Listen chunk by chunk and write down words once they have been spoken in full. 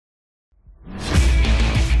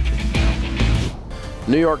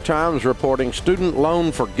New York Times reporting student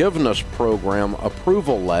loan forgiveness program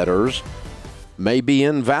approval letters may be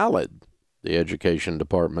invalid, the Education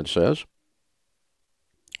Department says.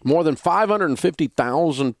 More than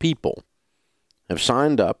 550,000 people have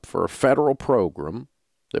signed up for a federal program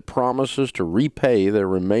that promises to repay their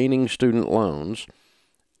remaining student loans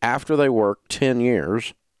after they work 10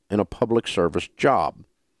 years in a public service job.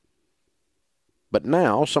 But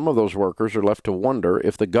now some of those workers are left to wonder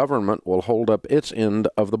if the government will hold up its end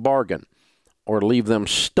of the bargain or leave them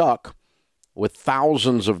stuck with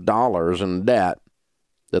thousands of dollars in debt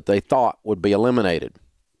that they thought would be eliminated.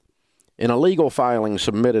 In a legal filing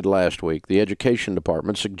submitted last week, the Education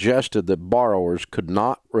Department suggested that borrowers could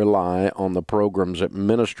not rely on the program's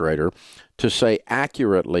administrator to say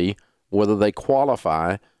accurately whether they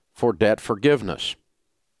qualify for debt forgiveness.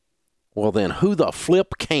 Well, then who the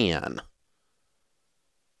flip can?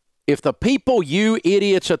 If the people you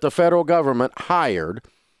idiots at the federal government hired,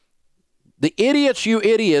 the idiots you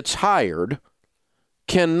idiots hired,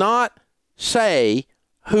 cannot say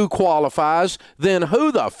who qualifies, then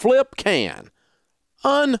who the flip can?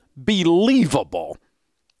 Unbelievable.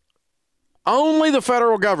 Only the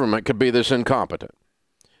federal government could be this incompetent.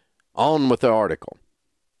 On with the article.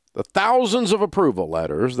 The thousands of approval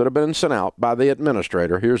letters that have been sent out by the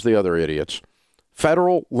administrator, here's the other idiots,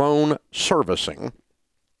 Federal Loan Servicing,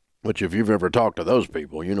 which if you've ever talked to those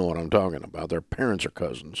people, you know what I'm talking about. Their parents are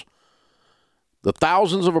cousins. The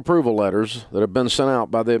thousands of approval letters that have been sent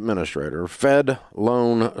out by the administrator, Fed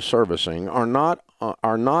Loan Servicing,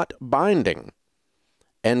 are not binding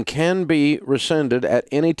and can be rescinded at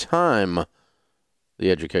any time,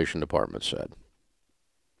 the Education Department said.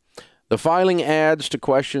 The filing adds to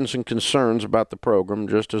questions and concerns about the program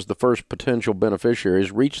just as the first potential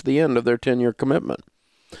beneficiaries reach the end of their 10-year commitment.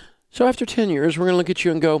 So after 10 years, we're going to look at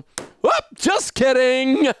you and go, whoop, just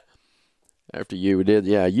kidding. After you did,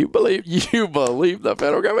 yeah, you believe the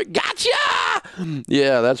federal government. Gotcha!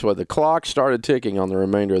 Yeah, that's what the clock started ticking on the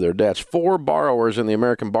remainder of their debts. 4 borrowers in the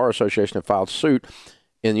American Bar Association have filed suit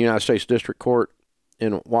in the United States District Court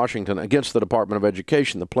in Washington against the Department of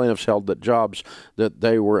Education. The plaintiffs held that jobs that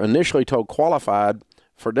they were initially told qualified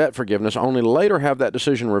for debt forgiveness only later have that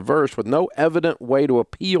decision reversed with no evident way to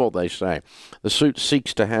appeal, they say. The suit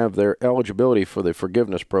seeks to have their eligibility for the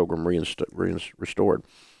forgiveness program restored.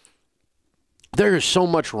 There is so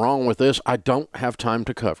much wrong with this, I don't have time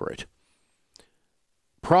to cover it.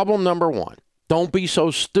 Problem number 1, don't be so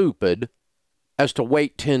stupid as to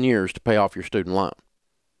wait 10 years to pay off your student loan.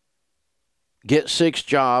 Get 6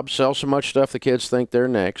 jobs, sell so much stuff the kids think they're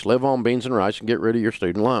next, live on beans and rice, and get rid of your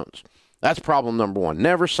student loans. That's problem number 1.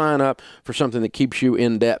 Never sign up for something that keeps you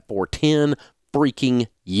in debt for 10 freaking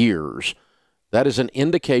years. That is an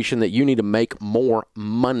indication that you need to make more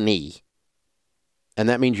money. And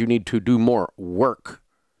that means you need to do more work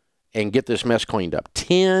and get this mess cleaned up.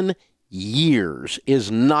 10 years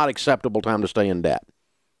is not acceptable time to stay in debt.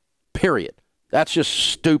 Period. That's just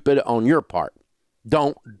stupid on your part.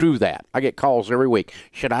 Don't do that. I get calls every week.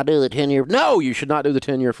 Should I do the 10-year? No, you should not do the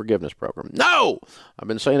 10-year forgiveness program. No! I've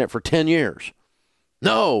been saying it for 10 years.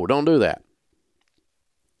 No, don't do that.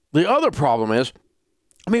 The other problem is,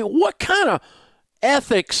 what kind of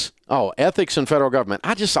ethics? Oh, ethics in federal government.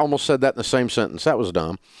 I just almost said that in the same sentence. That was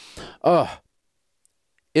dumb.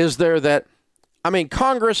 Is there that,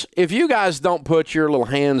 Congress, if you guys don't put your little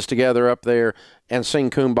hands together up there and sing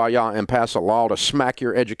Kumbaya and pass a law to smack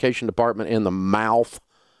your education department in the mouth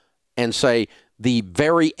and say the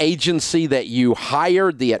very agency that you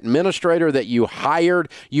hired, the administrator that you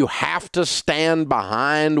hired, you have to stand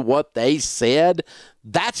behind what they said,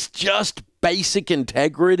 that's just basic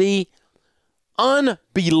integrity.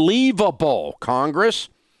 Unbelievable, Congress.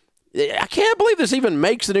 I can't believe this even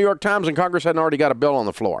makes the New York Times and Congress hadn't already got a bill on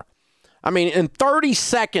the floor. In 30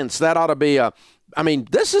 seconds, that ought to be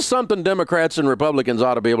this is something Democrats and Republicans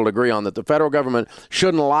ought to be able to agree on, that the federal government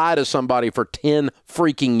shouldn't lie to somebody for 10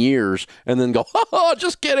 freaking years and then go, oh,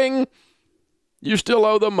 just kidding. You still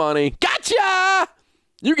owe them money. Gotcha!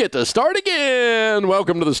 You get to start again.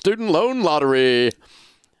 Welcome to the student loan lottery.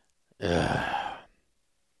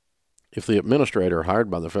 If the administrator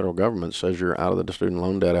hired by the federal government says you're out of the student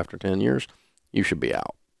loan debt after 10 years, you should be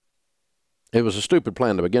out. It was a stupid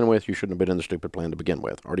plan to begin with. You shouldn't have been in the stupid plan to begin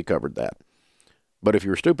with. Already covered that. But if you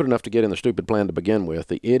were stupid enough to get in the stupid plan to begin with,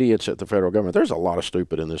 the idiots at the federal government, there's a lot of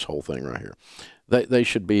stupid in this whole thing right here. They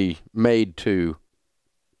should be made to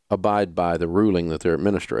abide by the ruling that their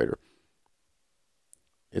administrator.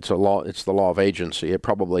 It's a law. It's the law of agency. It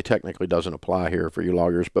probably technically doesn't apply here for you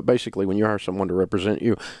lawyers, but basically when you hire someone to represent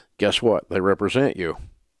you, guess what? They represent you.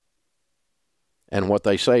 And what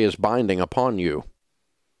they say is binding upon you.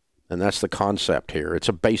 And that's the concept here. It's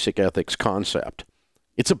a basic ethics concept.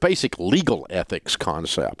 It's a basic legal ethics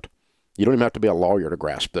concept. You don't even have to be a lawyer to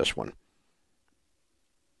grasp this one.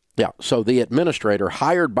 Yeah, so the administrator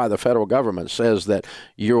hired by the federal government says that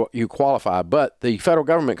you qualify, but the federal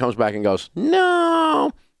government comes back and goes,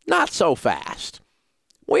 no, not so fast.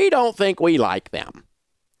 We don't think we like them.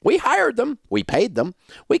 We hired them. We paid them.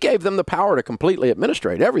 We gave them the power to completely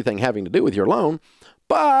administrate everything having to do with your loan,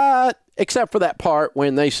 but except for that part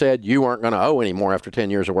when they said you weren't going to owe anymore after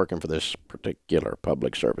 10 years of working for this particular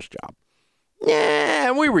public service job.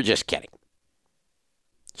 Yeah, we were just kidding.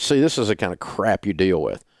 See, this is the kind of crap you deal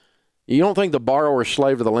with. You don't think the borrower is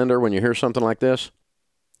slave to the lender when you hear something like this?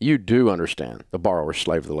 You do understand the borrower is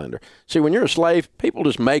slave to the lender. See, when you're a slave, people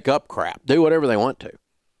just make up crap, do whatever they want to.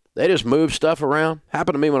 They just move stuff around.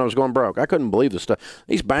 Happened to me when I was going broke. I couldn't believe this stuff.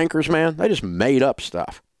 These bankers, man, they just made up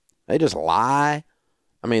stuff. They just lie.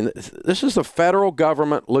 I mean, this is the federal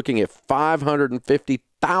government looking at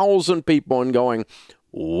 550,000 people and going,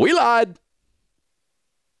 we lied.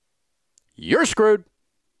 You're screwed.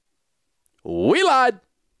 We lied.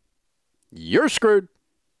 You're screwed.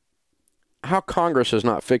 How Congress has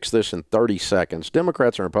not fixed this in 30 seconds.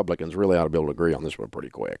 Democrats and Republicans really ought to be able to agree on this one pretty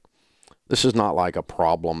quick. This is not like a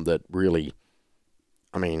problem that really,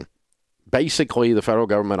 I mean, basically the federal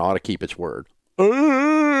government ought to keep its word.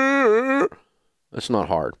 That's not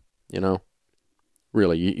hard, you know.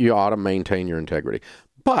 Really, you ought to maintain your integrity.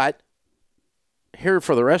 But here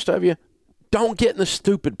for the rest of you, don't get in the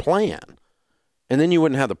stupid plan. And then you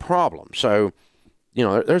wouldn't have the problem. So, you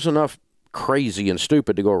know, there's enough crazy and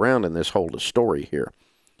stupid to go around in this whole story here.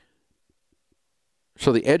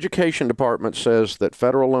 So the Education Department says that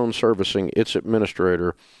Federal Loan Servicing, its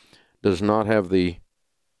administrator, does not have the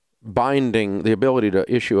ability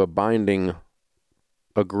to issue a binding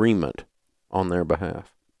agreement on their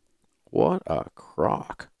behalf. What a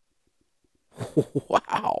crock.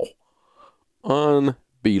 Wow.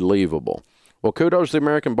 Unbelievable. Well, kudos to the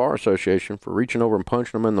American Bar Association for reaching over and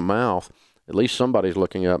punching them in the mouth. At least somebody's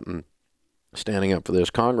looking up and standing up for this.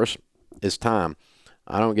 Congress, it's time.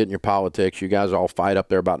 I don't get in your politics. You guys all fight up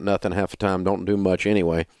there about nothing half the time. Don't do much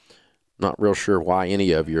anyway. Not real sure why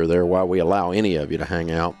any of you are there, why we allow any of you to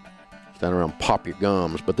hang out. Stand around and pop your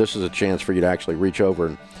gums. But this is a chance for you to actually reach over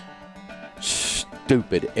and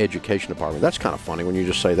stupid Education Department. That's kind of funny when you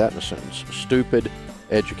just say that in a sentence. Stupid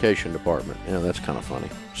Education Department. Yeah, that's kind of funny.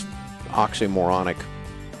 The oxymoronic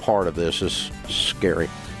part of this is scary.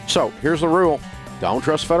 So here's the rule. Don't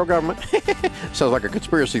trust the federal government. Sounds like a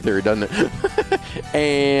conspiracy theory, doesn't it?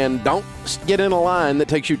 And don't get in a line that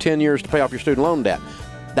takes you 10 years to pay off your student loan debt.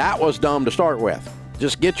 That was dumb to start with.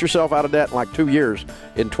 Just get yourself out of debt in like 2 years,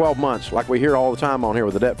 in 12 months, like we hear all the time on here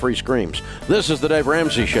with the debt-free screams. This is the Dave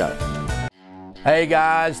Ramsey Show. Hey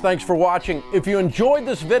guys, thanks for watching. If you enjoyed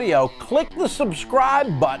this video, click the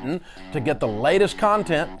subscribe button to get the latest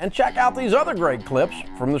content and check out these other great clips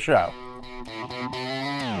from the show.